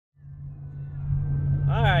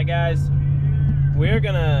Alright guys, we're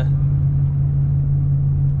gonna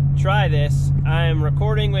try this. I'm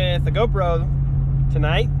recording with a GoPro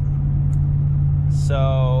tonight,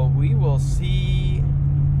 so we will see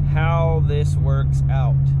how this works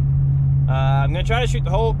out. I'm gonna try to shoot the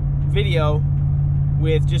whole video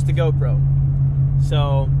with just a GoPro.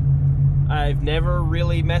 So I've never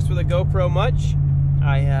really messed with a GoPro much.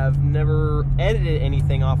 I have never edited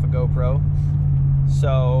anything off a GoPro,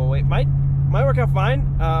 so it might work out fine.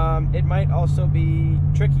 It might also be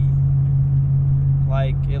tricky.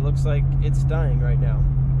 Like, it looks like it's dying right now.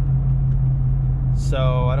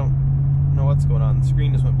 So I don't know what's going on. The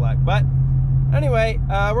screen just went black. But anyway,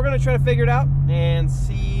 we're gonna try to figure it out and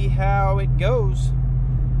see how it goes.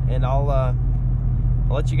 And I'll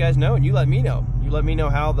let you guys know, and you let me know. You let me know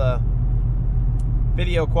how the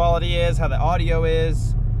video quality is, how the audio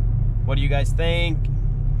is. What do you guys think?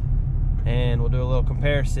 And we'll do a little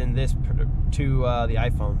comparison this to the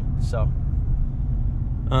iPhone. So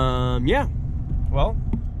yeah, well,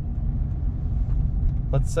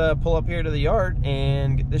 let's pull up here to the yard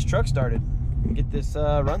and get this truck started and get this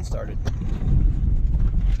run started.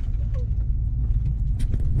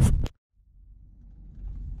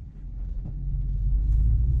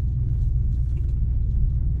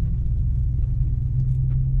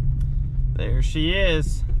 There she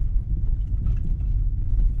is.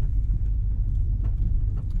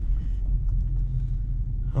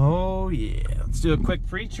 Oh yeah, let's do a quick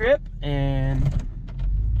pre-trip and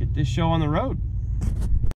get this show on the road.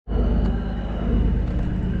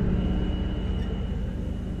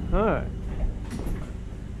 All right,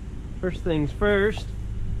 first things first,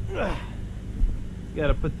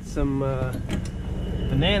 gotta put some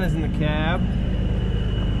bananas in the cab.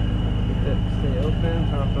 Get that to stay open,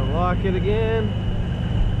 so I'll have to unlock it again.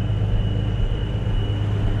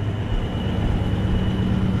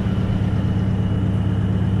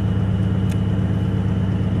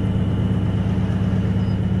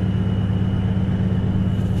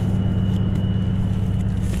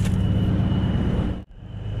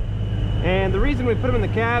 And the reason we put them in the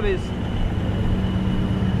cab is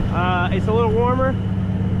it's a little warmer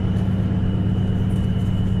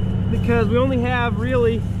because we only have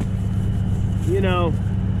really, you know,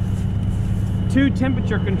 2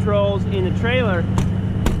 temperature controls in the trailer,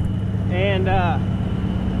 and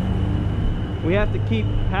we have to keep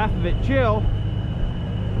half of it chill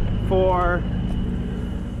for,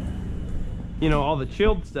 you know, all the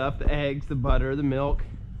chilled stuff, the eggs, the butter, the milk,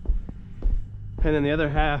 and then the other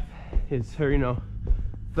half is her, you know,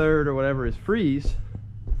 third or whatever is freeze.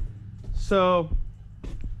 So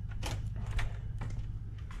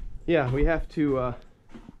yeah, we have to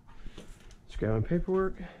just grab my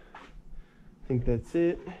paperwork. I think that's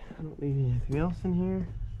it. I don't need anything else in here.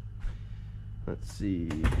 Let's see,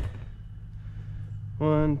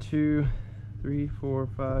 1 2 3 4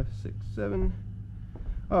 5 6 7.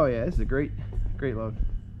 Oh yeah, this is a great load.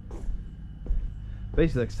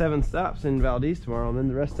 Basically like 7 stops in Valdez tomorrow, and then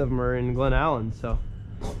the rest of them are in Glen Allen. So,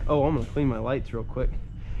 oh, I'm gonna clean my lights real quick.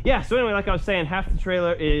 Yeah, so anyway, like I was saying, half the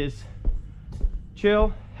trailer is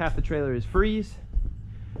chill, half the trailer is freeze.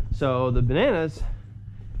 So the bananas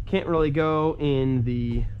can't really go in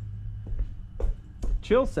the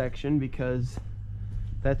chill section because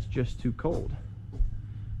that's just too cold.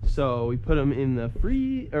 So we put them in the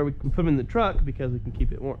we can put them in the truck because we can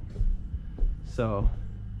keep it warm. So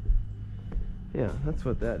yeah, that's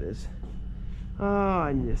what that is. Oh,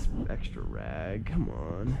 I need this extra rag. Come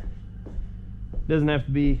on. Doesn't have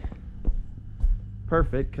to be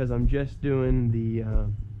perfect because I'm just doing the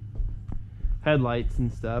headlights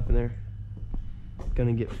and stuff, and they're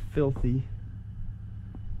gonna get filthy.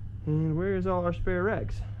 And where's all our spare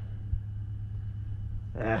rags?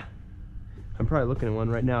 Ah, I'm probably looking at one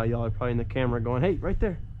right now. Y'all are probably in the camera going, hey, right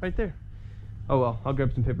there, right there. Oh well, I'll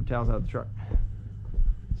grab some paper towels out of the truck.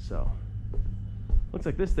 So looks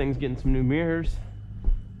like this thing's getting some new mirrors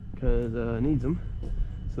because it needs them.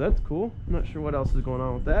 So that's cool. I'm not sure what else is going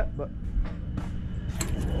on with that, but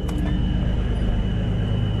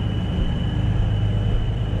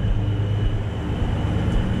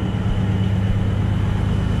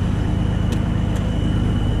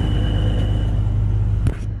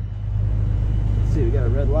let's see, we got a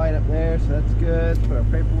red light up there, so that's good. Let's put our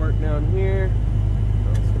paperwork down here.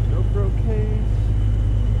 GoPro case.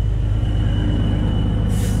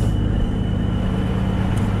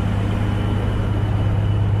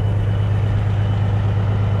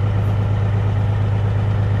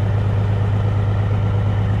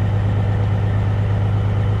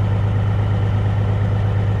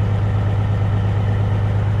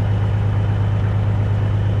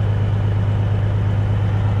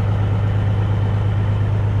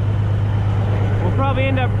 probably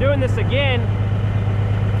end up doing this again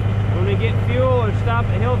when we get fuel or stop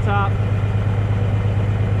at Hilltop.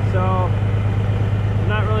 So I'm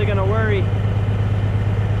not really going to worry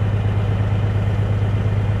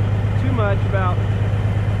too much about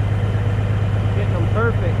getting them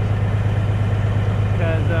perfect,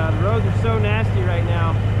 because the roads are so nasty right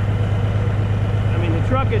now. I mean, the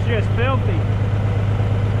truck is just filthy.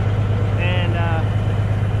 And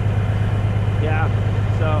yeah,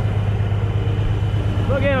 so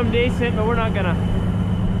we'll get them decent, but we're not gonna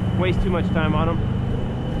waste too much time on them.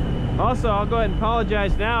 Also, I'll go ahead and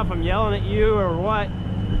apologize now if I'm yelling at you or what.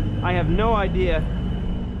 I have no idea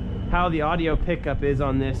how the audio pickup is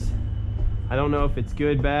on this. I don't know if it's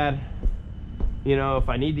good, bad, you know, if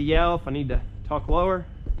I need to yell, if I need to talk lower.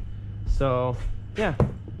 So yeah,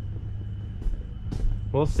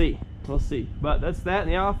 we'll see. We'll see. But that's that in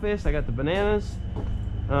the office. I got the bananas.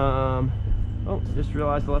 Oh, just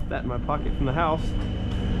realized I left that in my pocket from the house.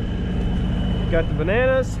 Got the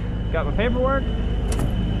bananas. Got my paperwork.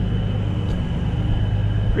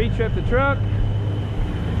 Pre-trip the truck.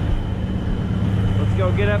 Let's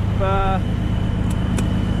go get up,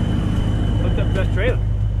 hooked up to that trailer.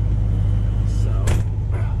 So,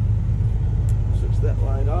 switch that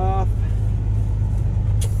light off.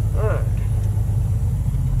 All right.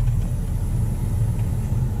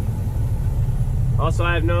 Also,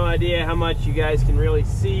 I have no idea how much you guys can really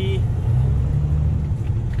see.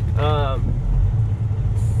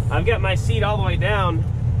 I've got my seat all the way down,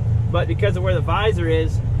 but because of where the visor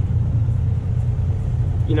is,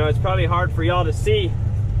 you know, it's probably hard for y'all to see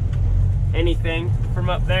anything from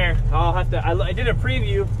up there. I'll have to, I did a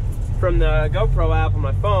preview from the GoPro app on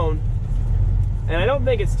my phone, and I don't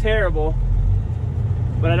think it's terrible,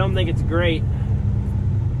 but I don't think it's great.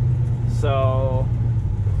 So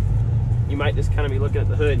you might just kind of be looking at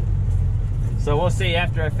the hood. So we'll see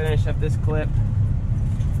after I finish up this clip.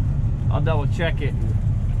 I'll double check it,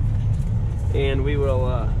 and we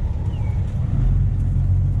will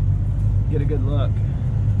get a good look.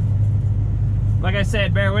 Like I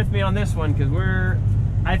said, bear with me on this one, because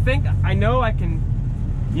I know I can,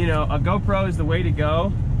 you know, a GoPro is the way to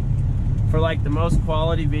go for like the most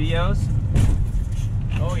quality videos.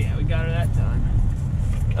 Oh yeah, we got her that time.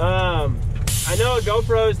 I know a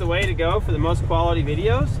GoPro is the way to go for the most quality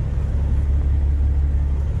videos.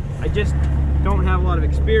 I just don't have a lot of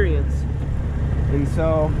experience, and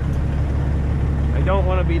so I don't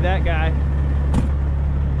want to be that guy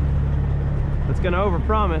that's gonna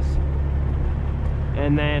overpromise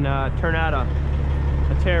and then turn out a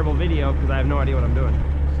terrible video because I have no idea what I'm doing.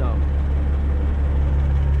 So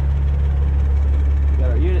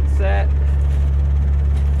got our unit set.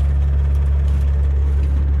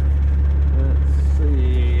 Let's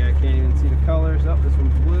see, I can't even see the colors. Oh, this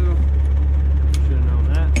one's blue. Should have known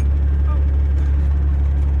that.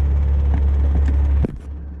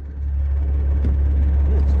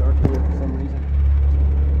 It's dark here for some reason.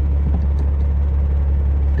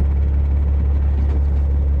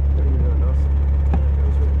 What are you doing, Nelson?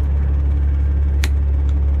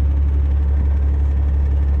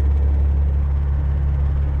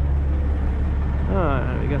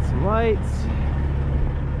 Alright, we got some lights.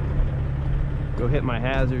 Go hit my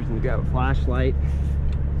hazards and grab a flashlight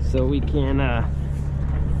so we can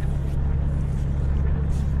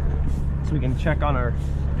check on our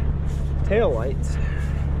tail lights.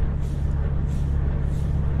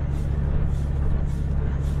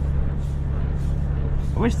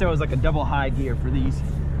 I wish there was like a double high gear for these.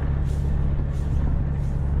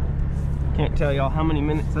 Can't tell y'all how many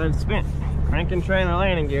minutes I've spent cranking trailer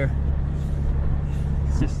landing gear.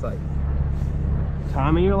 It's just like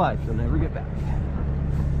time of your life you'll never get back.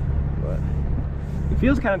 But it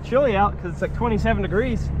feels kind of chilly out because it's like 27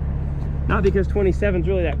 degrees. Not because 27 is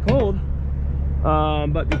really that cold,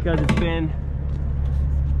 but because it's been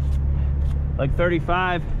like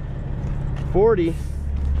 35, 40. I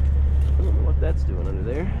don't know what that's doing under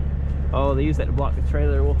there. Oh, they use that to block the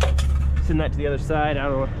trailer. We'll send that to the other side,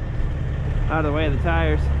 out of the way of the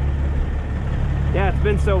tires. Yeah, it's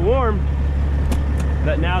been so warm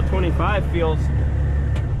that now 25 feels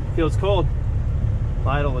cold.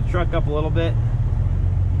 Idle the truck up a little bit,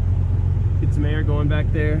 get some air going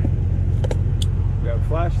back there, grab a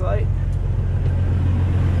flashlight.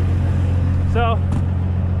 So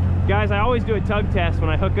guys, I always do a tug test when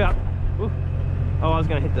I hook up. Ooh. Oh, I was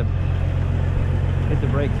gonna hit the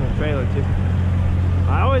brakes on the trailer too.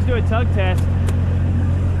 I always do a tug test.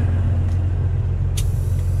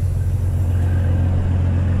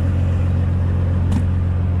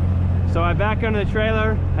 So I back under the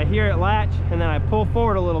trailer, I hear it latch, and then I pull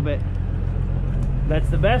forward a little bit. That's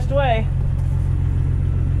the best way.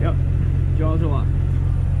 Yep, jaws are locked.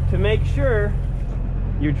 to make sure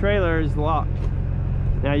your trailer is locked.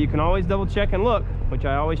 Now you can always double check and look, which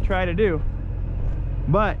I always try to do,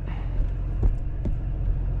 but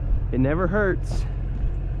it never hurts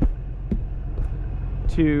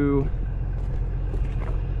to,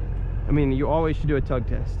 I mean, you always should do a tug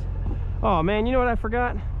test. Oh man, you know what I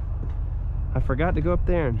forgot? I forgot to go up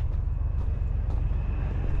there and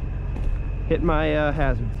hit my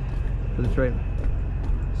hazards for the trailer.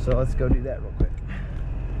 So let's go do that real quick.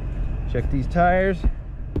 Check these tires.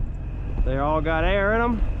 They all got air in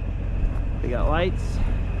them. They got lights.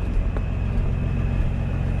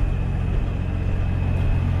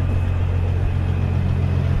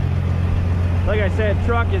 Like I said,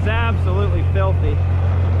 truck is absolutely filthy.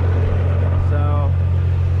 So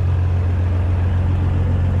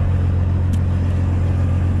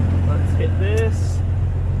let's hit this.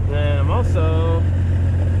 And I'm also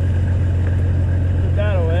put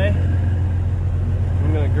that away.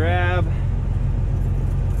 I'm gonna grab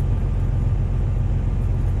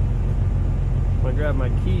my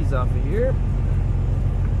keys off of here.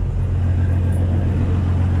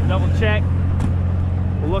 Double check.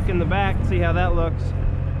 We'll look in the back, see how that looks.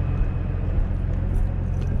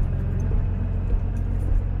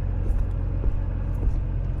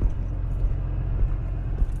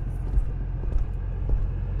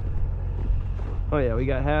 Oh yeah, we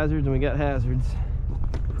got hazards and we got hazards.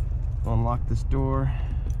 I'll unlock this door.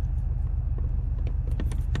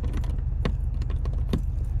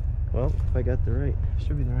 Well, if I got the right,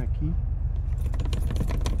 should be the right key.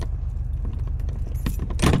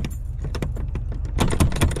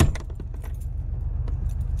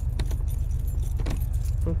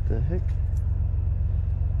 What the heck?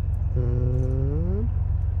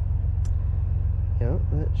 Yeah,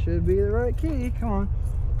 that should be the right key. Come on.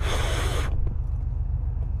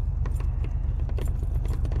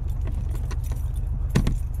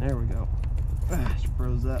 There we go. Ah, she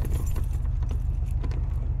froze up.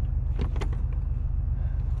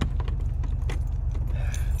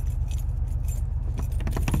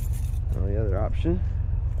 Well, the other option,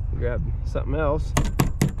 grab something else.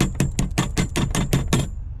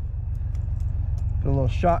 Put a little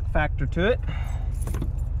shock factor to it.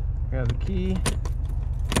 Grab the key.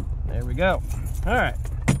 There we go. All right.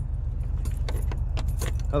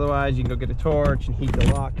 Otherwise, you can go get a torch and heat the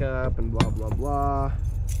lock up and blah, blah, blah.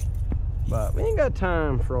 But we ain't got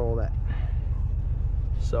time for all that.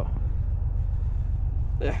 So,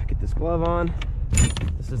 yeah, get this glove on.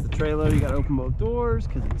 This is the trailer. You gotta open both doors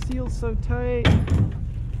because it seals so tight.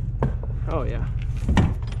 Oh yeah.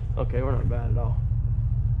 Okay, we're not bad at all.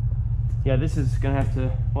 Yeah, this is gonna have to,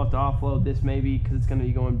 we'll have to offload this maybe because it's gonna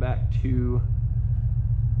be going back to,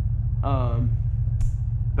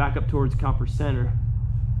 back up towards Copper Center.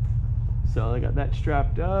 So I got that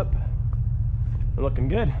strapped up. We're looking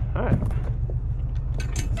good. All right,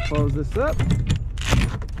 let's close this up.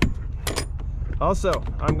 Also,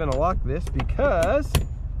 I'm gonna lock this because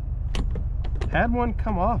I had one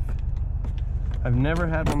come off. I've never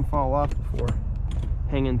had one fall off before,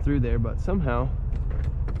 hanging through there, but somehow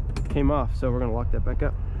it came off. So we're gonna lock that back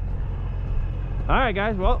up. All right,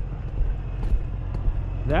 guys. Well,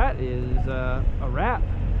 that is a wrap.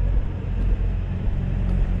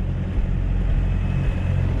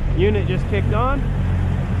 Unit just kicked on.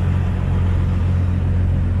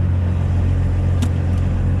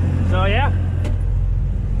 So yeah,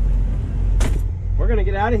 we're gonna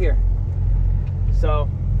get out of here. So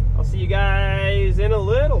I'll see you guys in a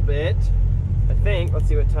little bit, I think. Let's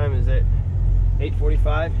see, what time is it?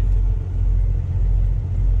 8:45.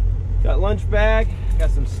 Got lunch bag,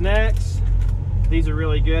 got some snacks. These are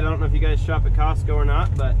really good. I don't know if you guys shop at Costco or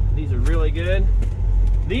not, but these are really good.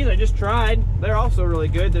 These I just tried. They're also really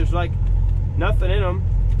good. There's like nothing in them.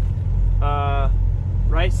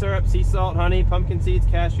 Rice syrup, sea salt, honey, pumpkin seeds,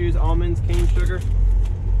 cashews, almonds, cane sugar.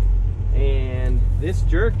 And this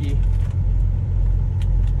jerky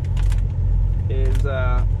is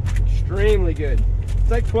extremely good.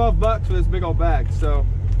 It's like 12 bucks for this big old bag, so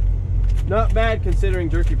not bad considering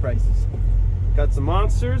jerky prices. Got some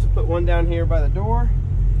monsters. Put one down here by the door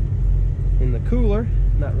in the cooler.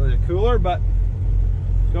 Not really a cooler, but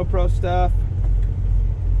GoPro stuff.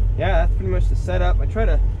 Yeah, that's pretty much the setup. I try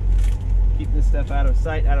to keep this stuff out of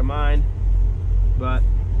sight, out of mind, but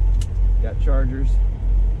got chargers.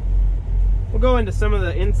 We'll go into some of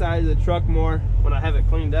the inside of the truck more when I have it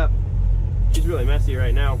cleaned up. She's really messy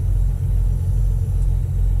right now.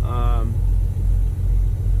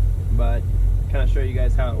 But kind of show you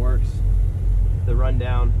guys how it works. The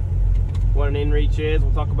rundown, what an inReach is.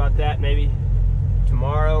 We'll talk about that maybe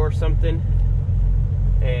tomorrow or something.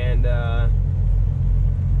 And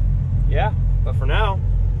yeah, but for now,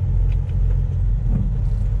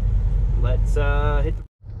 let's hit the...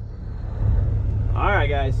 All right,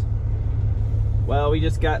 guys. Well, we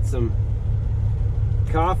just got some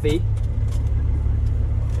coffee,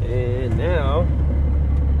 and now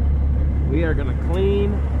we are gonna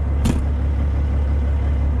clean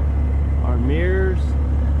our mirrors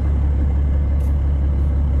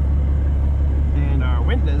and our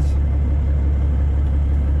windows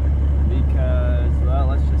because, well,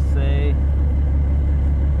 let's just say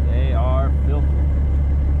they are filthy.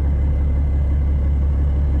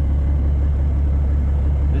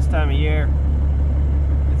 This time of year,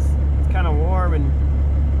 it's kind of warm, and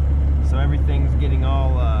so everything's getting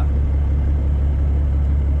all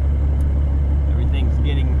everything's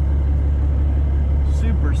getting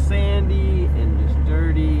super sandy and just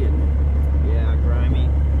dirty and, yeah, grimy.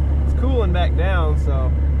 It's cooling back down,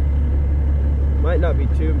 so might not be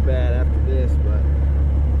too bad after this, but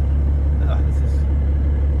this is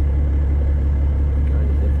kind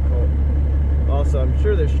of difficult. Also, I'm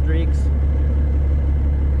sure there's streaks,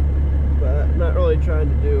 but I'm not really trying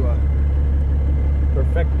to do a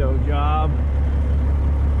perfecto job.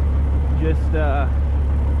 Just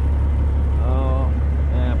oh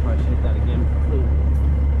yeah, I probably should hit that again.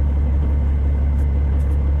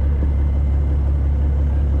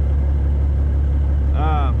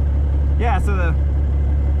 Yeah, so the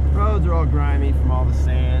roads are all grimy from all the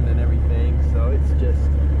sand and everything, so it's just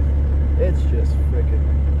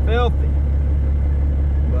freaking filthy.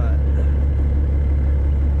 But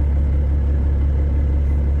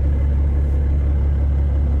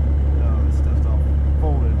this stuff's all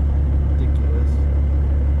folded, ridiculous.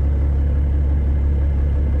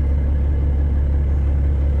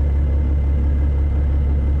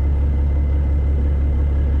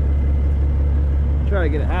 Try to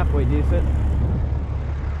get it halfway decent.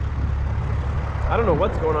 I don't know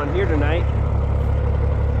what's going on here tonight.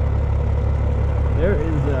 There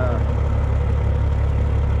is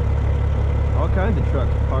all kinds of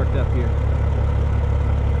trucks parked up here.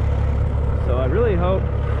 So I really hope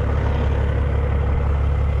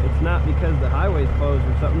it's not because the highway's closed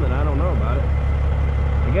or something, that I don't know about it.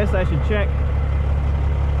 I guess I should check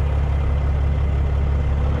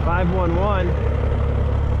 511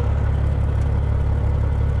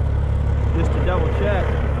 just to double check,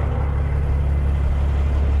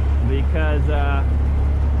 because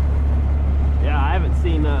yeah, I haven't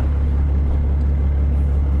seen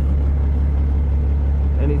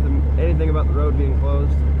anything about the road being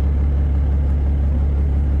closed,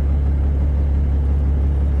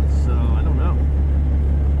 so I don't know.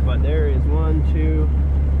 But there is 1, 2,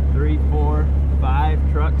 3, 4,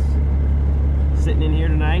 5 trucks sitting in here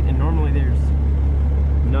tonight, and normally there's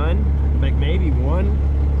none, like maybe one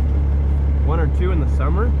or two in the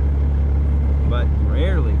summer, but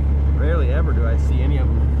rarely ever do I see any of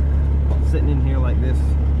them sitting in here like this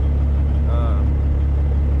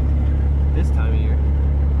this time of year.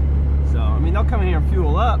 So I mean, they'll come in here and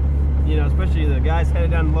fuel up, you know, especially the guys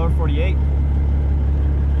headed down the lower 48.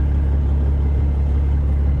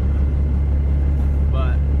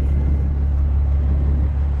 But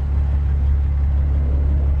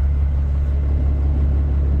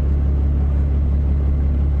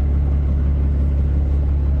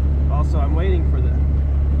also, I'm waiting for the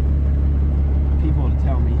people to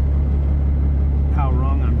tell me how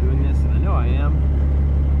wrong I'm doing this, and I know I am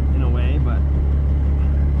in a way, but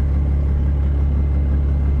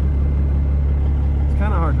it's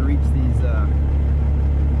kind of hard to reach these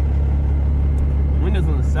windows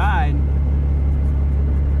on the side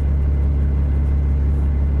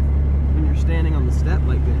when you're standing on the step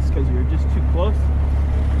like this, because you're just too close.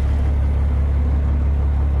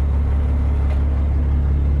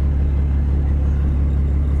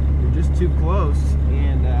 Too close,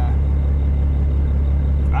 and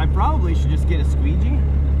I probably should just get a squeegee,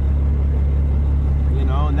 you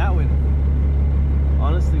know, and that would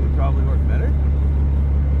honestly probably work better.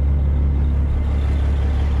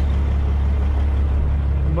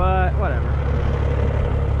 But whatever,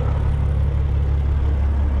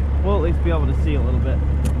 we'll at least be able to see a little bit.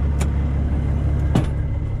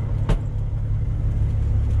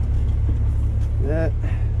 That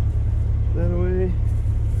away.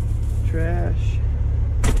 Trash.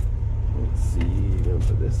 Let's see, gonna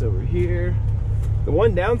put this over here. The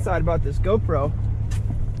one downside about this GoPro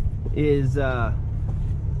is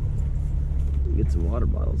get some water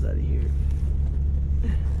bottles out of here.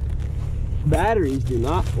 Batteries do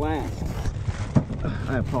not last.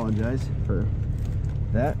 I apologize for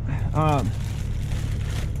that.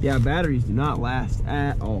 Yeah, batteries do not last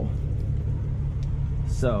at all.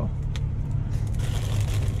 So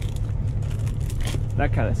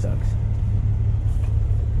that kind of sucks.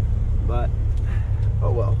 But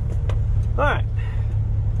oh well. Alright.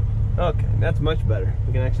 Okay, that's much better.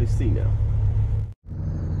 We can actually see now.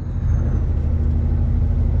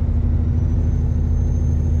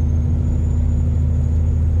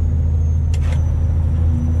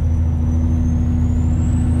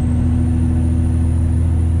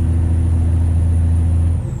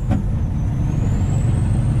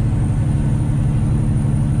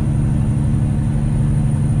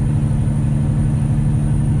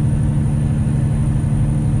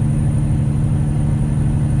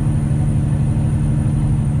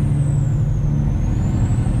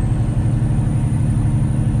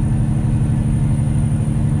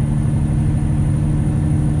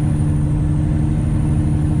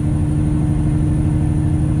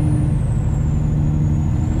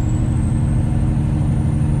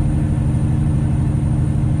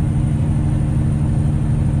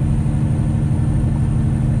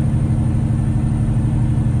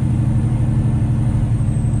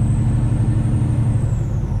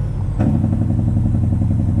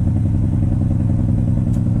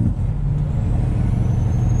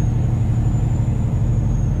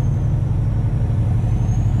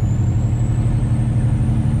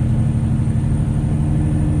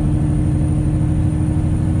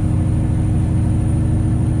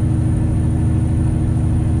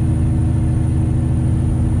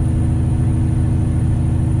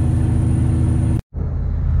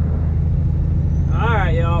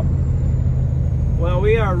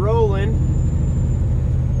 We are rolling.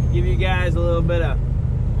 Give you guys a little bit of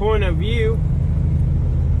point of view.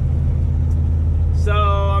 So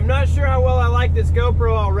I'm not sure how well I like this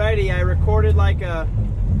GoPro already. I recorded like a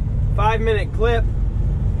 5-minute clip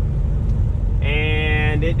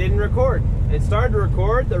and it didn't record. It started to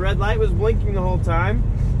record, the red light was blinking the whole time,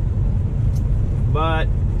 but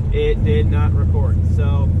it did not record.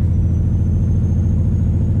 So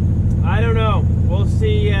I don't know. We'll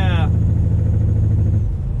see.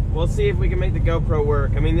 We'll see if we can make the GoPro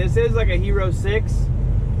work. I mean, this is like a Hero 6,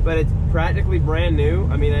 but it's practically brand new.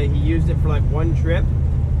 I mean, he used it for like one trip.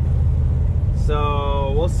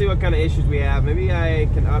 So we'll see what kind of issues we have. Maybe I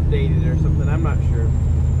can update it or something. I'm not sure.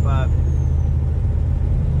 But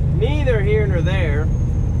neither here nor there.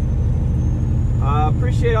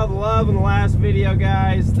 Appreciate all the love in the last video,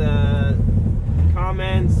 guys. The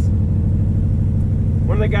comments.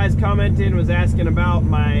 One of the guys commented was asking about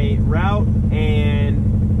my route and,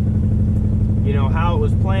 you know, how it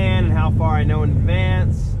was planned and how far I know in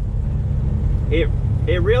advance. It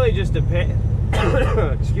really just depends.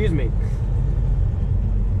 Excuse me.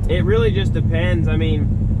 It really just depends. I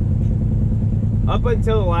mean, up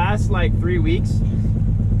until the last like 3 weeks,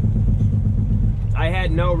 I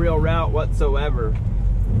had no real route whatsoever.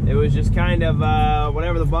 It was just kind of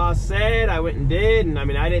whatever the boss said, I went and did. And I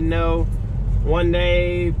mean, I didn't know one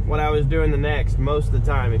day what I was doing the next most of the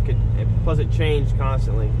time. Plus it changed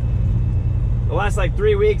constantly. The last like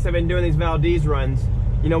 3 weeks I've been doing these Valdez runs.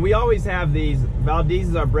 You know, we always have these. Valdez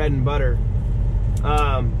is our bread and butter.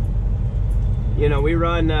 You know, we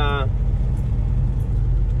run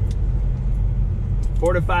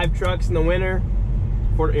 4 to 5 trucks in the winter,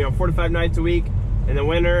 4 to 5 nights a week in the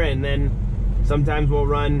winter, and then sometimes we'll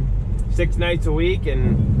run 6 nights a week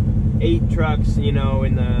and 8 trucks, you know,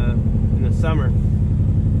 in the summer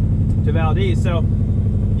to Valdez. So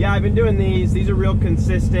yeah, I've been doing these. These are real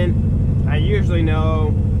consistent. I usually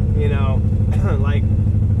know, you know, like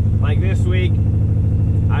this week,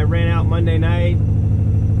 I ran out Monday night.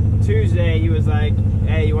 Tuesday, he was like,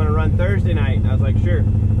 hey, you want to run Thursday night? And I was like, sure.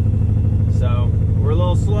 So we're a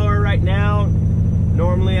little slower right now.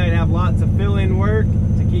 Normally, I'd have lots of fill-in work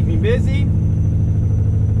to keep me busy,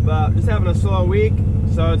 but just having a slow week.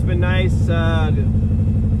 So it's been nice to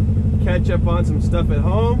catch up on some stuff at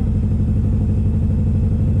home.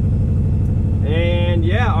 And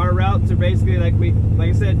yeah, our routes are basically like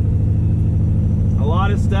I said, a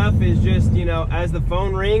lot of stuff is just, you know, as the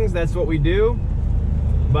phone rings, that's what we do.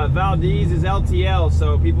 But Valdez is LTL,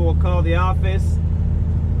 so people will call the office.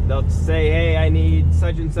 They'll say, hey, I need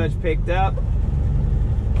such and such picked up,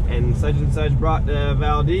 and such brought to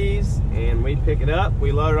Valdez, and we pick it up.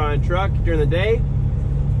 We load it on a truck during the day,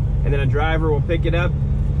 and then a driver will pick it up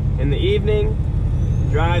in the evening,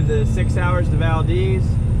 drive the 6 hours to Valdez,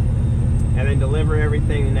 and then deliver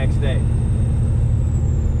everything the next day.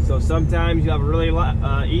 So sometimes you'll have a really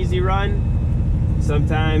easy run.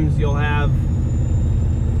 Sometimes you'll have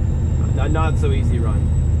a not so easy run.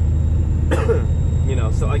 You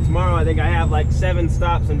know, so like tomorrow I think I have like 7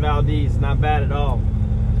 stops in Valdez, not bad at all.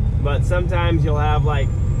 But sometimes you'll have like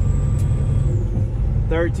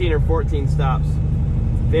 13 or 14 stops,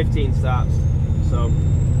 15 stops. So,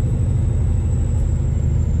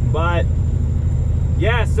 but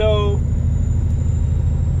yeah, so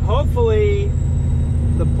hopefully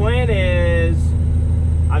the plan is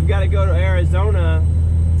I've got to go to Arizona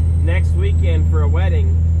next weekend for a wedding,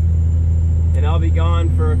 and I'll be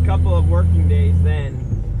gone for a couple of working days then.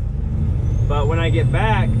 But when I get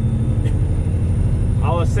back,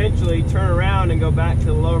 I'll essentially turn around and go back to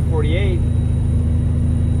the lower 48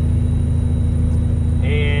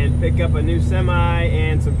 and pick up a new semi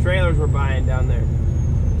and some trailers we're buying down there.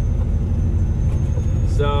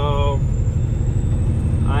 So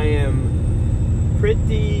I am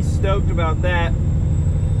pretty stoked about that.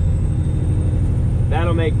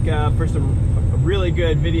 That'll make for a really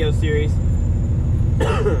good video series.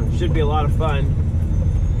 Should be a lot of fun.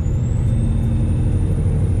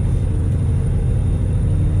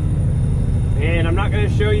 And I'm not going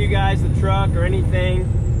to show you guys the truck or anything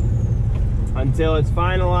until it's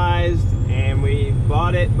finalized and we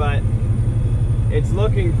bought it, but it's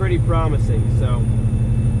looking pretty promising. So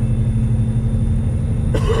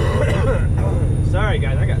sorry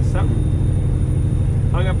guys, I got something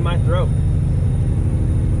hung up in my throat.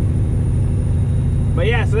 But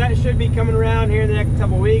yeah, so that should be coming around here in the next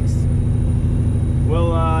couple weeks.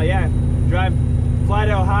 We'll yeah, fly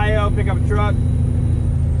to Ohio, pick up a truck,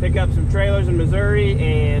 pick up some trailers in Missouri,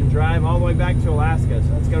 and drive all the way back to Alaska. So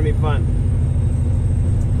that's gonna be fun.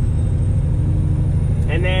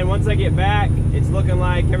 And then once I get back, it's looking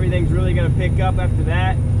like everything's really gonna pick up after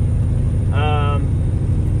that.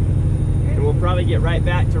 And we'll probably get right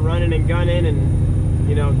back to running and gunning and,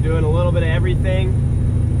 you know, doing a little bit of everything.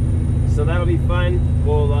 So that'll be fun.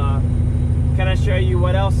 We'll kind of show you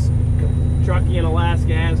what else trucking in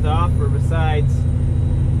Alaska has to offer besides,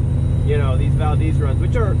 you know, these Valdez runs,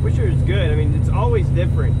 which are good. I mean, it's always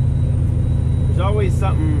different. There's always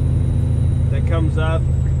something that comes up.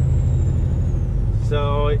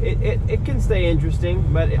 So it can stay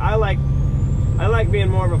interesting, but I like being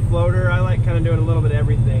more of a floater. I like kind of doing a little bit of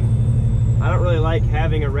everything. I don't really like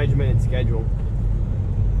having a regimented schedule.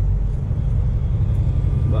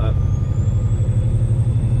 But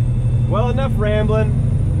well, enough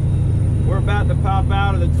rambling. We're about to pop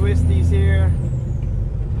out of the twisties here,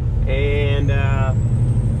 and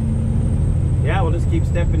yeah, we'll just keep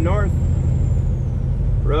stepping north.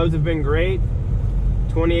 Roads have been great.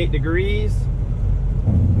 28 degrees.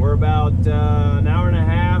 We're about an hour and a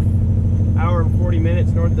half, hour and 40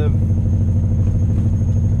 minutes north of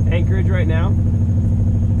Anchorage right now.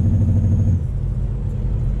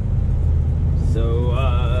 So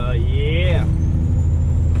yeah,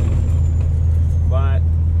 but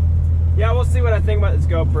yeah, we'll see what I think about this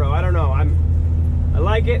GoPro. I don't know. I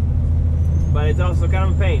like it, but it's also kind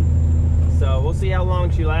of a pain. So we'll see how long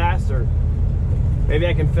she lasts, or maybe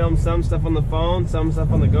I can film some stuff on the phone, some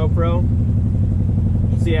stuff on the GoPro.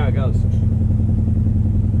 See how it goes.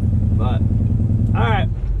 But all right,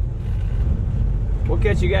 we'll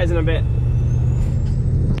catch you guys in a bit.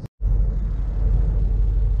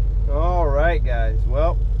 All right, guys.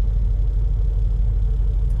 Well,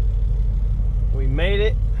 we made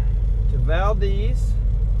it to Valdez.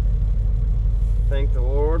 Thank the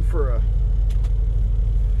Lord for a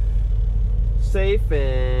safe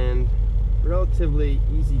and relatively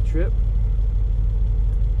easy trip.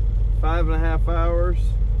 5.5 hours.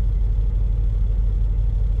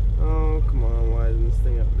 Oh, come on, why isn't this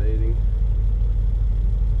thing updating?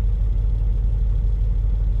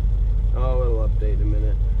 Oh, it'll update in a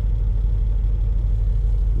minute.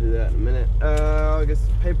 Do that in a minute. I'll get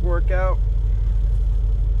some paperwork out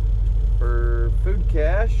for food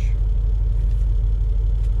cash.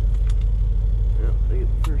 Yep, they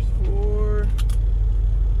get the first floor.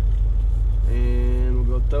 And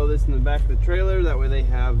we'll go throw this in the back of the trailer. That way they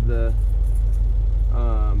have the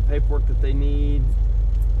paperwork that they need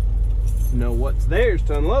to know what's theirs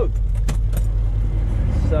to unload.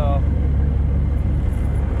 So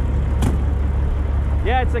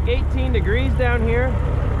yeah, it's like 18 degrees down here.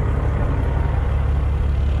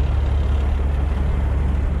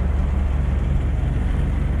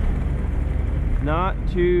 Not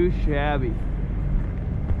too shabby.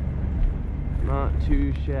 Not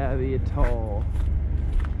too shabby at all.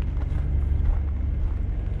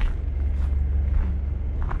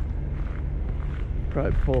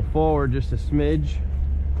 Probably pull forward just a smidge.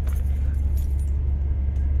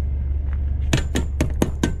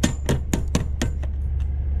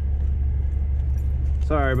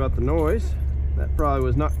 Sorry about the noise. That probably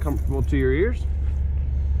was not comfortable to your ears.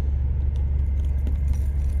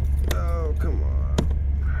 Oh, come on.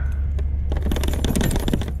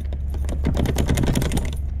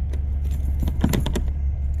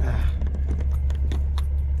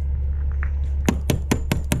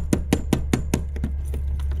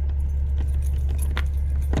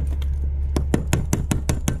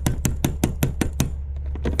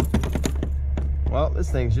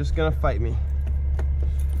 thing's just gonna fight me.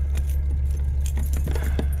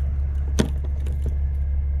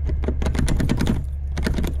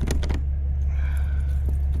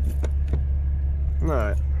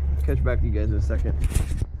 Alright, catch back to you guys in a second.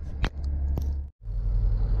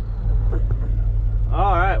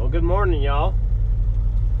 Alright, well, good morning, y'all.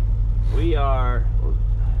 We are,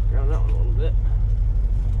 ground that one a little bit.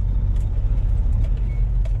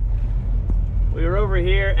 We were over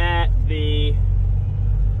here at the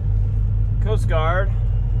Coast Guard,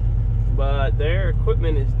 but their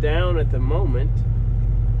equipment is down at the moment.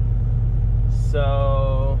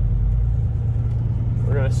 So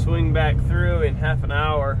we're gonna swing back through in half an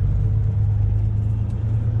hour.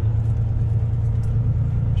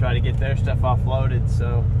 Try to get their stuff offloaded,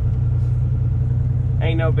 so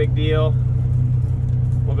ain't no big deal.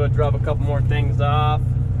 We'll go drop a couple more things off.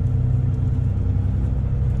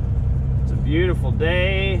 It's a beautiful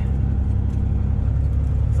day.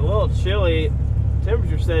 It's a little chilly.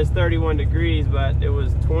 Temperature says 31 degrees, but it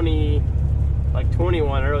was 21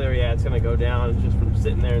 earlier. Yeah, it's gonna go down. It's just from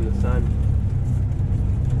sitting there in the sun.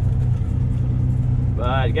 But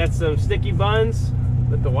I got some sticky buns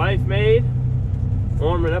that the wife made,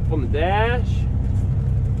 warming up on the dash.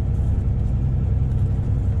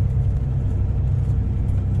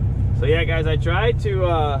 So yeah, guys, I try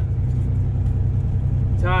to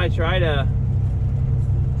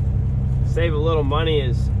save a little money,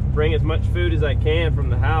 is bring as much food as I can from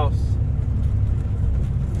the house,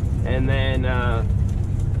 and then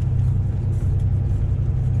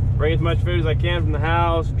bring as much food as I can from the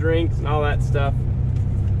house, drinks and all that stuff,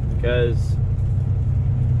 because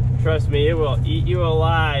trust me, it will eat you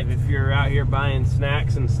alive if you're out here buying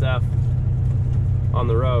snacks and stuff on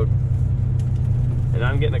the road. And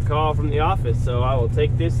I'm getting a call from the office, so I will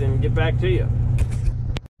take this and get back to you.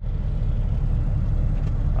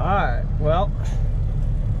 Alright, well,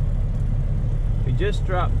 we just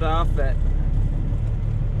dropped off at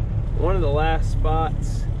one of the last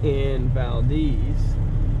spots in Valdez,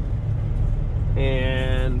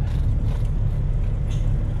 and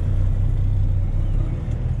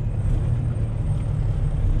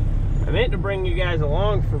I meant to bring you guys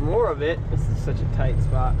along for more of it. This is such a tight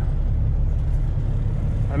spot.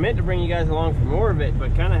 I meant to bring you guys along for more of it,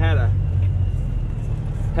 but kind of had a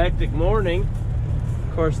hectic morning.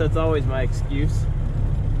 Of course, that's always my excuse.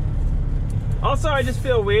 Also, I just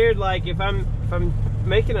feel weird, like if I'm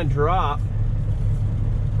making a drop,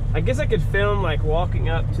 I guess I could film like walking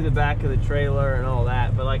up to the back of the trailer and all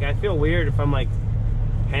that, but like I feel weird if I'm like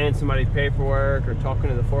handing somebody paperwork or talking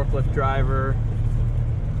to the forklift driver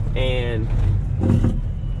and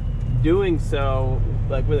doing so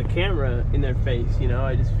like with a camera in their face, you know.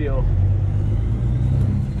 I just feel,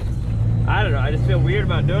 I don't know, I just feel weird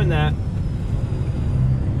about doing that.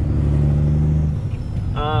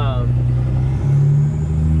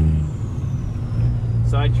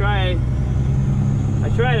 So I try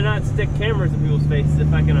to not stick cameras in people's faces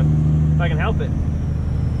if I can help it.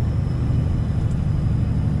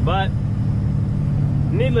 But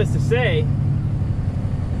needless to say,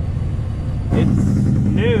 it's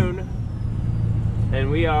noon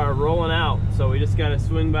and we are rolling out, so we just gotta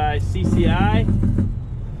swing by CCI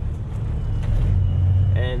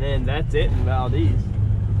and then that's it in Valdez.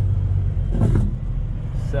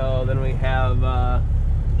 So then we have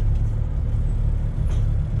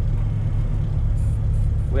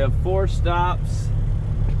we have 4 stops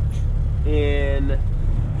in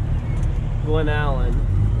Glen Allen.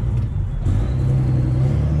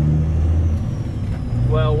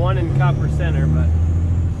 Well, 1 in Copper Center, but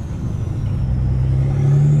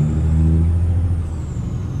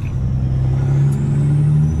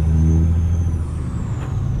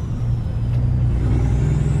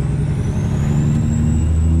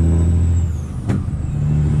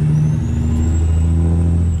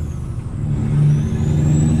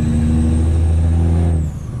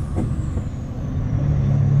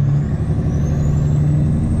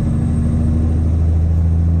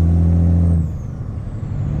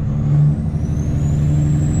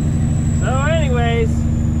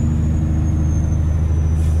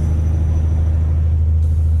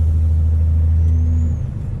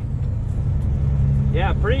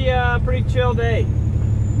pretty chill day.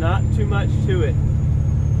 Not too much to it.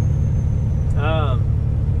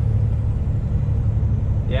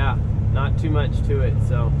 Yeah, not too much to it.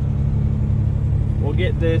 So we'll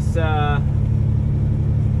get this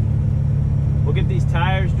we'll get these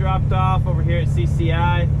tires dropped off over here at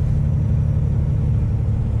CCI,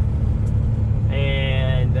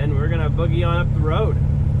 and then we're gonna boogie on up the road.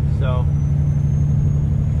 So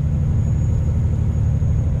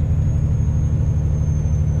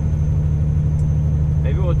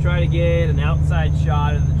try to get an outside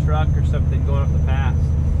shot of the truck or something going up the pass.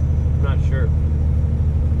 I'm not sure.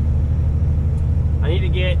 I need to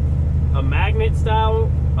get a magnet style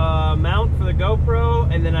mount for the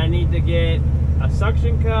GoPro, and then I need to get a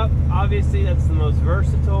suction cup. Obviously that's the most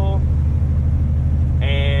versatile,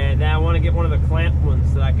 and then I want to get one of the clamp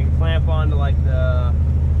ones that I can clamp onto like the,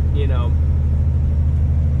 you know,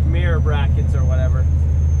 mirror brackets or whatever.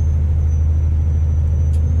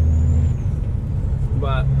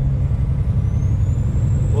 But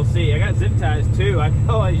we'll see. I got zip ties too. I can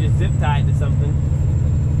always just zip tie it to something.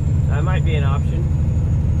 That might be an option.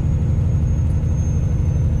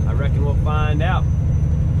 I reckon we'll find out.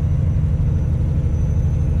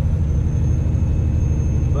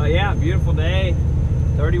 But yeah, beautiful day.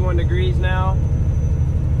 31 degrees now.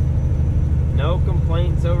 No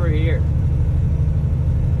complaints over here.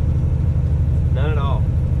 None at all.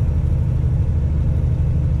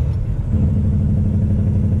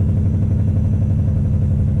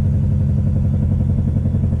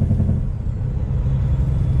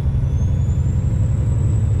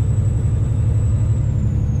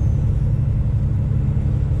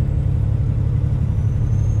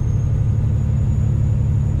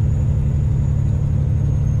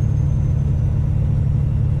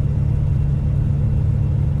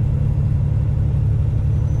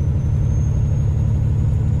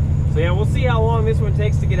 So yeah, we'll see how long this one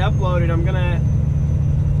takes to get uploaded. I'm gonna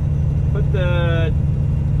put the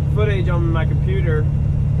footage on my computer,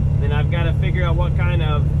 then I've got to figure out what kind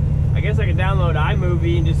of, I guess I could download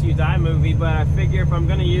iMovie and just use iMovie, but I figure if I'm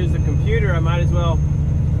gonna use the computer, I might as well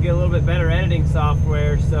get a little bit better editing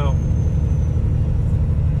software. So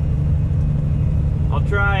I'll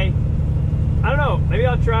try, I don't know, maybe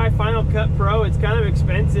I'll try Final Cut Pro. It's kind of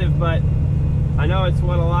expensive, but I know it's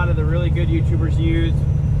what a lot of the really good YouTubers use.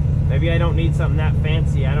 Maybe I don't need something that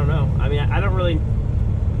fancy. I don't know. I mean, I don't really,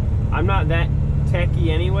 I'm not that techie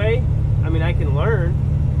anyway. I mean, I can learn.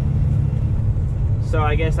 So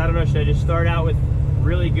I guess, I don't know, should I just start out with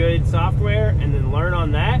really good software and then learn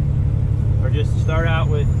on that? Or just start out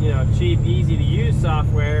with, you know, cheap, easy to use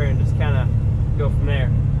software and just kind of go from there?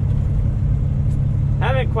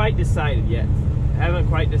 Haven't quite decided yet. Haven't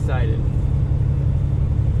quite decided.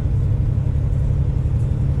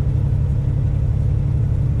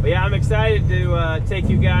 But yeah, I'm excited to take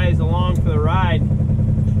you guys along for the ride,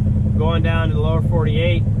 going down to the lower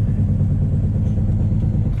 48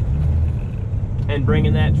 and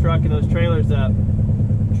bringing that truck and those trailers up.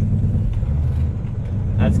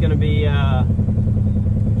 That's gonna be a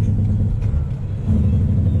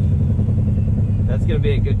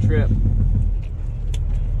good trip.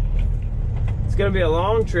 It's gonna be a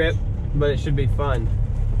long trip, but it should be fun.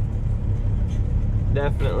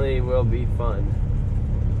 Definitely will be fun.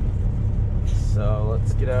 So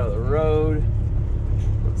let's get out of the road.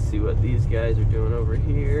 Let's see what these guys are doing over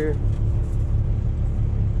here.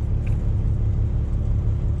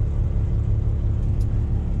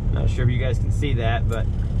 Not sure if you guys can see that, but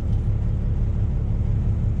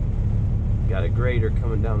got a grader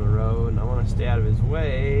coming down the road, and I want to stay out of his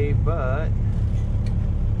way, but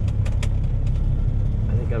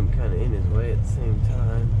I think I'm kind of in his way at the same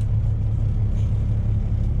time.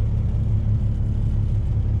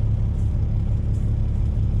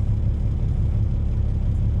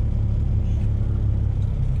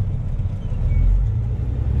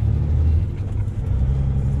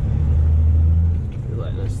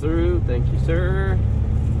 Through, thank you, sir.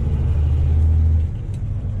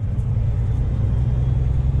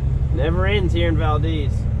 Never ends here in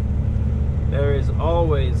Valdez. There is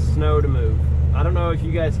always snow to move. I don't know if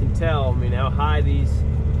you guys can tell, I mean, how high these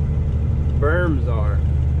berms are,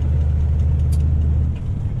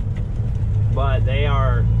 but they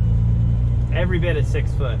are every bit of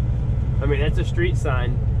 6 foot. I mean, that's a street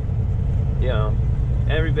sign, you know,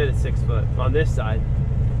 every bit of 6 foot on this side.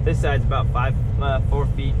 This side's about 4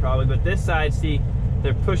 feet probably, but this side, see,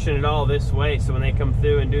 they're pushing it all this way, so when they come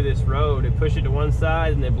through and do this road, they push it to one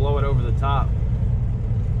side and they blow it over the top.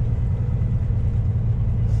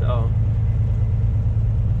 So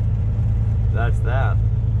that's that.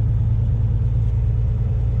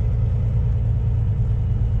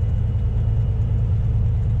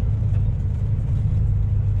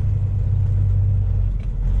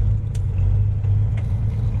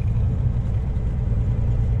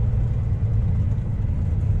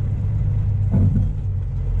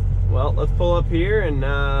 Well, let's pull up here and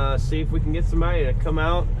see if we can get somebody to come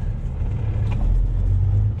out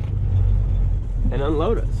and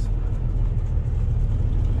unload us.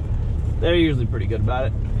 They're usually pretty good about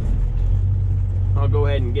it. I'll go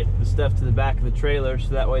ahead and get the stuff to the back of the trailer so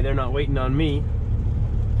that way they're not waiting on me.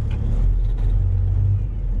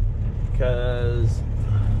 because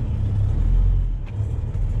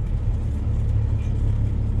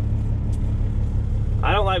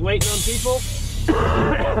I don't like waiting on people,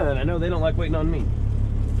 and I know they don't like waiting on me.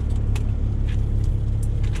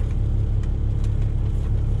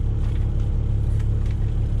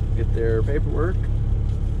 Get their paperwork,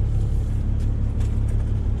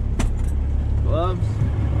 gloves.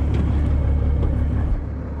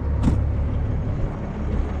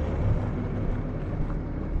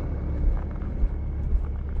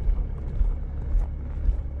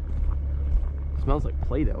 It smells like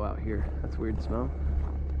Play-Doh out here. That's a weird smell.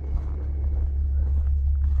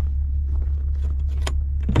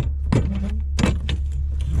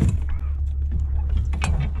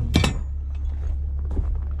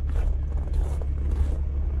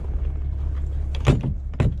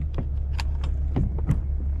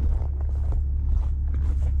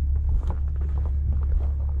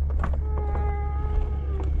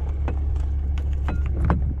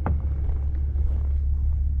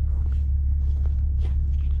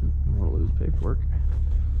 Paperwork.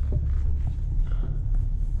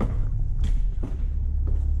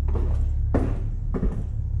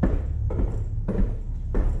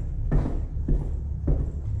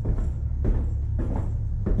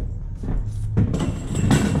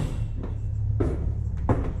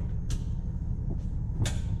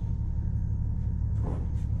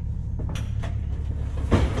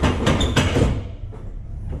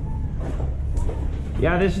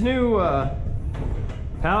 Yeah, this new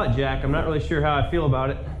pallet jack, I'm not really sure how I feel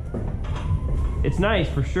about it. It's nice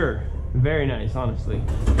for sure, very nice, honestly,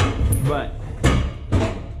 but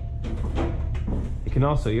it can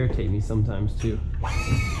also irritate me sometimes too.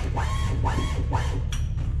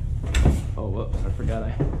 Oh, whoops, I forgot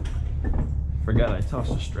I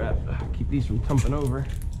tossed a strap. Keep these from tumbling over,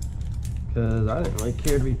 because I didn't really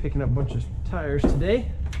care to be picking up a bunch of tires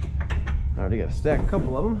today. I already got to stack a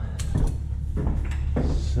couple of them,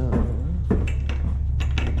 so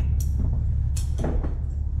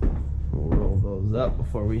up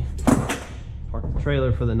before we park the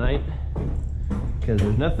trailer for the night, because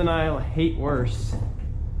there's nothing I hate worse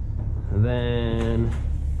than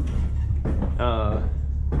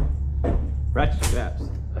ratchet straps.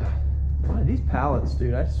 Why these pallets,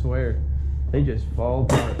 dude, I swear they just fall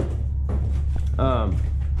apart.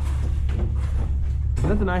 There's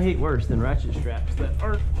nothing I hate worse than ratchet straps that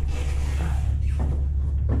aren't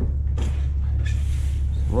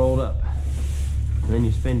rolled up. And then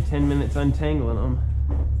you spend 10 minutes untangling them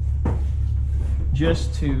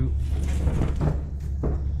just to,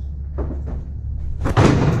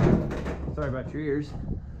 sorry about your ears,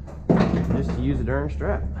 just to use a darn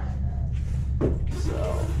strap.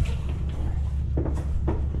 So,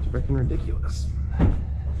 it's freaking ridiculous.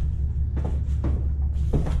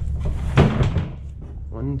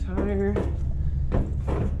 One tire.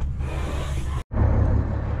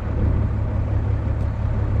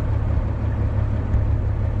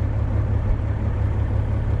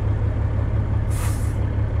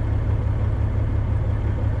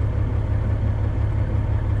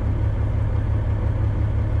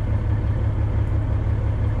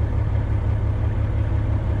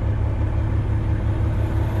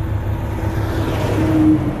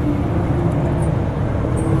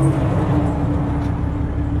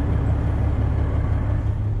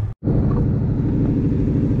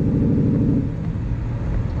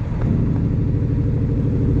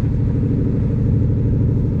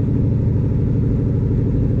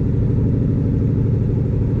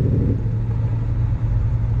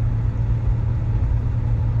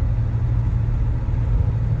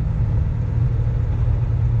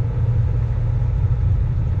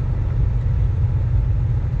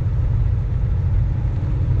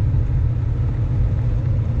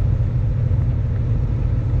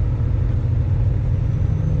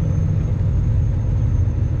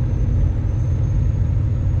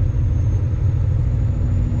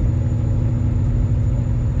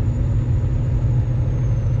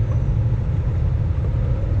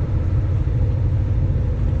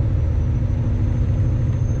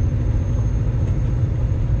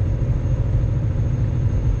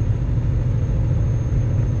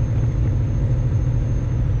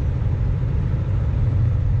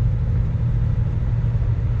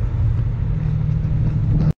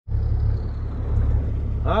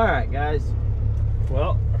 Alright guys,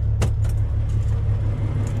 well,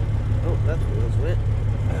 oh, that's where those went.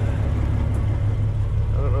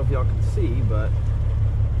 I don't know if y'all can see, but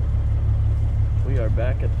we are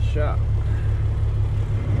back at the shop.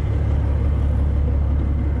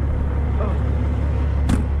 Oh.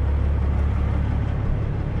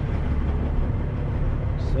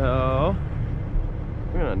 So,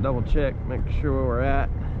 we're gonna double check, make sure where we're at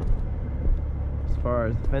as far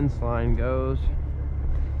as the fence line goes.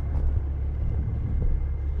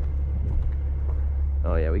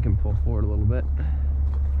 Oh yeah, we can pull forward a little bit.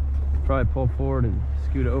 Probably pull forward and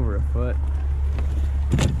scoot over a foot.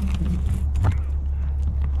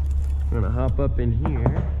 I'm gonna hop up in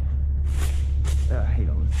here. I hate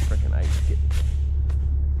all this freaking ice getting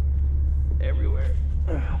everywhere.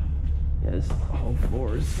 Yeah, this whole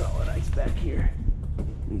floor is solid ice back here.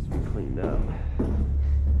 Needs to be cleaned up.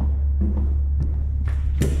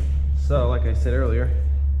 So, like I said earlier,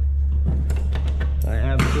 I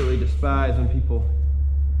absolutely despise when people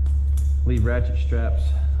leave ratchet straps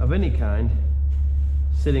of any kind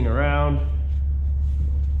sitting around,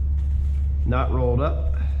 not rolled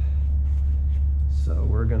up. So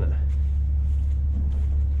we're gonna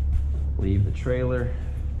leave the trailer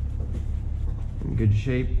in good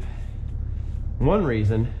shape. One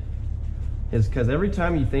reason is because every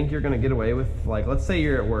time you think you're gonna get away with, like, let's say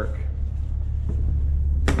you're at work.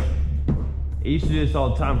 I used to do this all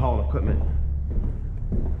the time hauling equipment.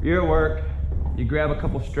 You're at work, you grab a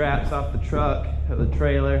couple straps off the truck or the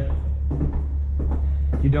trailer.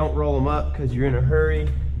 You don't roll them up because you're in a hurry.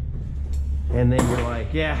 And then you're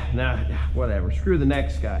like, yeah, nah, whatever, screw the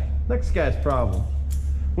next guy. Next guy's problem.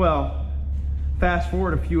 Well, fast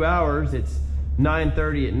forward a few hours, it's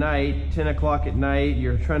 9:30 at night, 10 o'clock at night,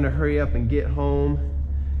 you're trying to hurry up and get home,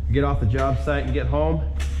 get off the job site and get home,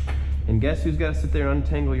 and guess who's got to sit there and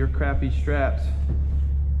untangle your crappy straps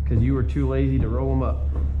because you were too lazy to roll them up?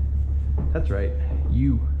 That's right,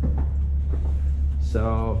 you.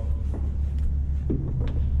 So,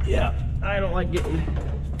 yeah, I don't like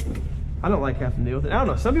having to deal with it. I don't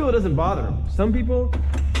know, some people it doesn't bother them. Some people,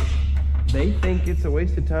 they think it's a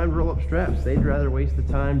waste of time to roll up straps. They'd rather waste the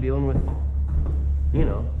time dealing with, you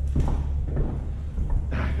know,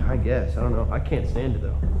 I guess, I don't know. I can't stand it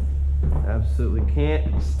though. Absolutely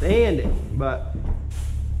can't stand it. But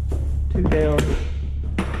 2 down,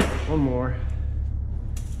 1 more,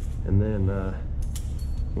 and then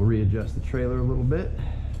we'll readjust the trailer a little bit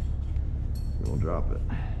and we'll drop it.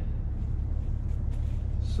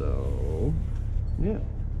 So, yeah.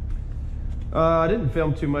 I didn't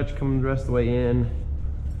film too much coming the rest of the way in.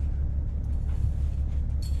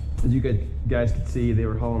 As you guys could see, they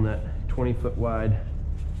were hauling that 20-foot wide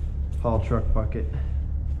haul truck bucket,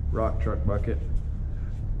 rock truck bucket,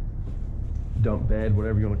 dump bed,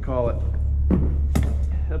 whatever you want to call it.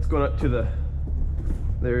 That's going up to the,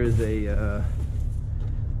 there is a,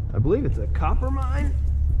 I believe it's a copper mine.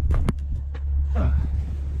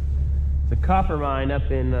 It's a copper mine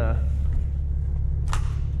up in,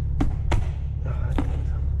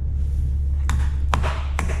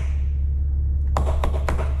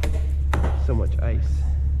 so much ice.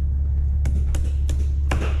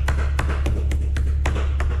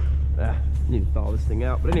 Need to thaw this thing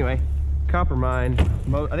out. But anyway, copper mine.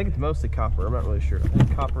 I think it's mostly copper. I'm not really sure. I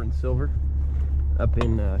think copper and silver up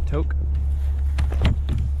in Toke.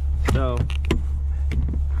 So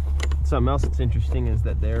something else that's interesting is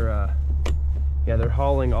that they're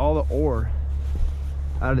hauling all the ore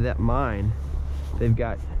out of that mine. They've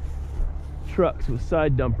got trucks with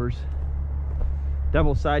side dumpers,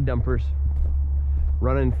 double side dumpers,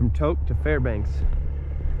 running from Toke to Fairbanks.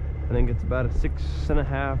 I think it's about a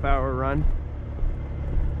 6.5 hour run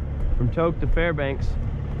from Toke to Fairbanks,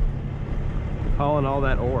 hauling all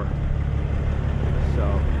that ore.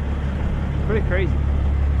 So, pretty crazy.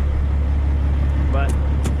 But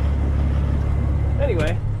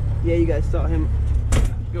anyway, yeah, you guys saw him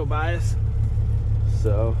go by us.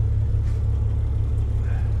 So,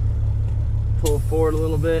 pull forward a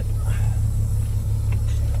little bit,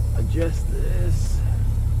 adjust this.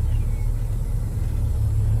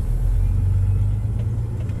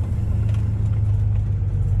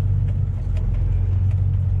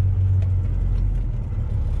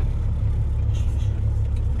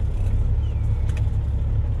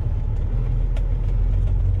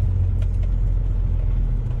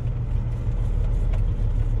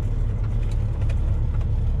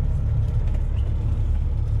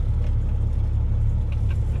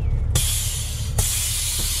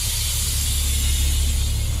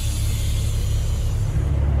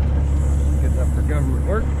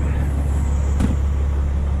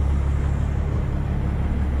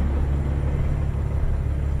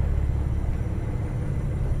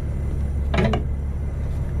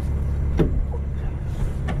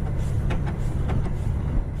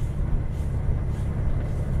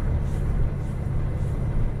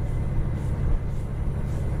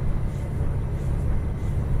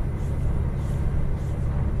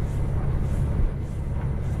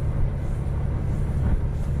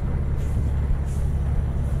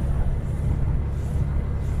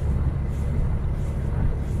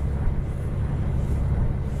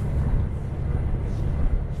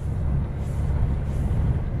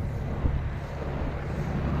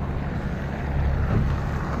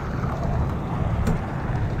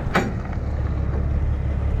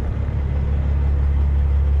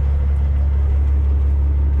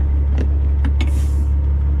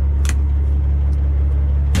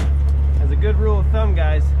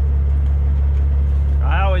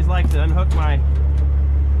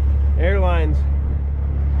 lines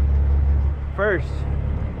first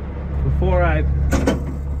before I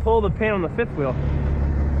pull the pin on the fifth wheel,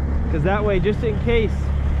 because that way, just in case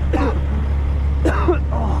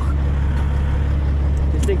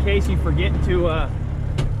just in case you forget to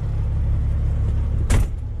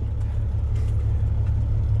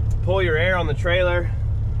pull your air on the trailer,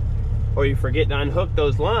 or you forget to unhook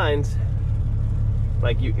those lines,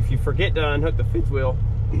 like if you forget to unhook the fifth wheel,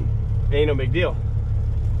 it ain't no big deal.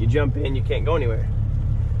 You jump in, you can't go anywhere.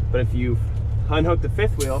 But if you unhook the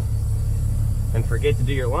fifth wheel and forget to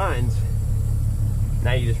do your lines,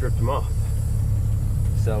 now you just ripped them off.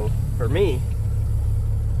 So for me,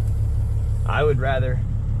 I would rather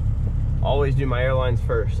always do my airlines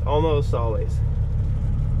first, almost always.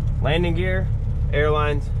 Landing gear,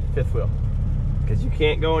 airlines, fifth wheel, because you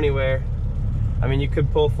can't go anywhere. I mean, you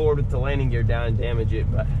could pull forward with the landing gear down and damage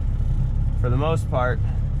it, but for the most part,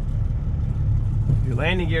 if your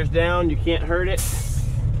landing gear's down, you can't hurt it.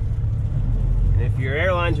 And if your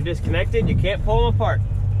airlines are disconnected, you can't pull them apart.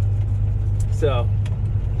 So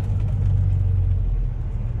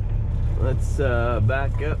let's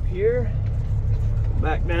back up here,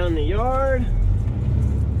 back down the yard,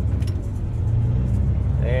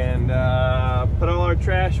 and put all our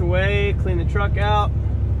trash away, clean the truck out,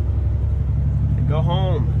 and go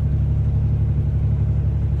home.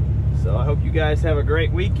 So I hope you guys have a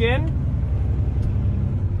great weekend.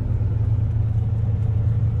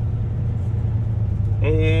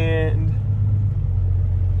 And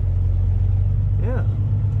yeah,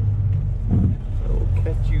 I will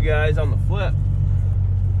catch you guys on the flip.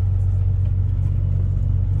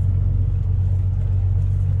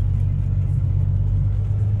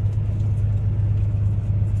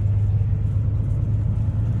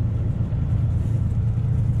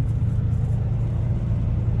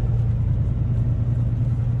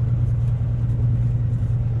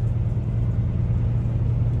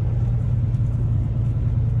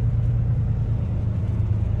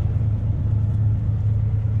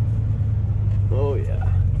 Oh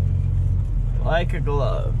yeah, like a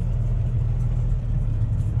glove.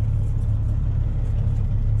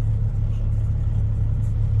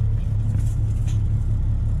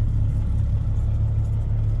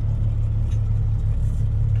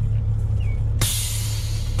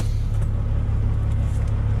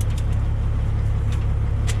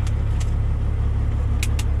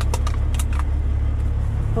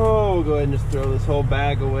 Oh, we'll go ahead and just throw this whole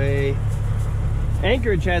bag away.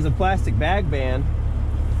 Anchorage has a plastic bag ban.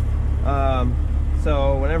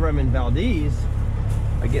 So whenever I'm in Valdez,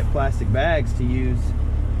 I get plastic bags to use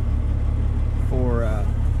for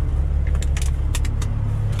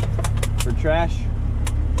trash.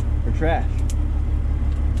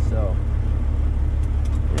 So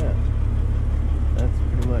yeah, that's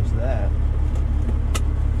pretty much that.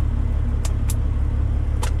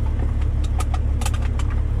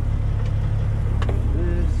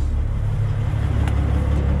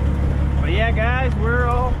 Yeah, guys, we're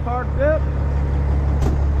all parked up.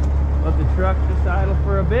 Let the truck just idle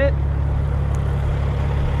for a bit.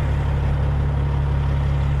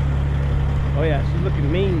 Oh yeah, she's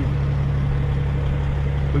looking mean.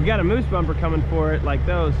 We've got a moose bumper coming for it, like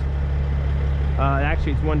those.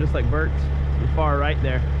 Actually, it's one just like Bert's, the far right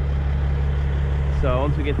there. So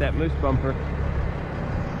once we get that moose bumper,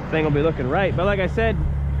 thing will be looking right. But like I said,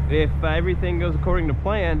 if everything goes according to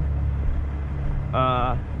plan,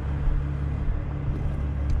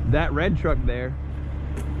 that red truck there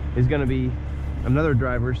is going to be another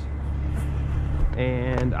driver's,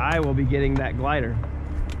 and I will be getting that glider.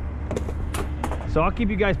 So I'll keep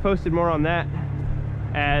you guys posted more on that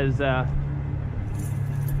as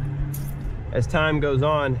time goes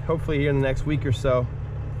on. Hopefully here in the next week or so,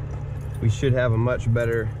 we should have a much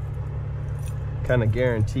better kind of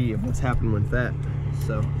guarantee of what's happening with that.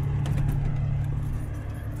 So,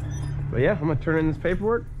 but yeah, I'm gonna turn in this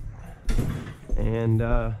paperwork and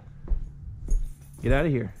get out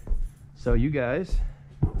of here. So you guys, see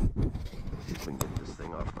if we can get this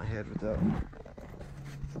thing off my head without,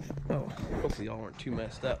 oh, hopefully y'all weren't too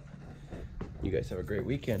messed up. You guys have a great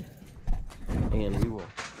weekend, and we will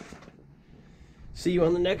see you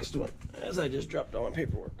on the next one, as I just dropped all my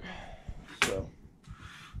paperwork. So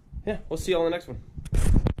yeah, we'll see you all on the next one.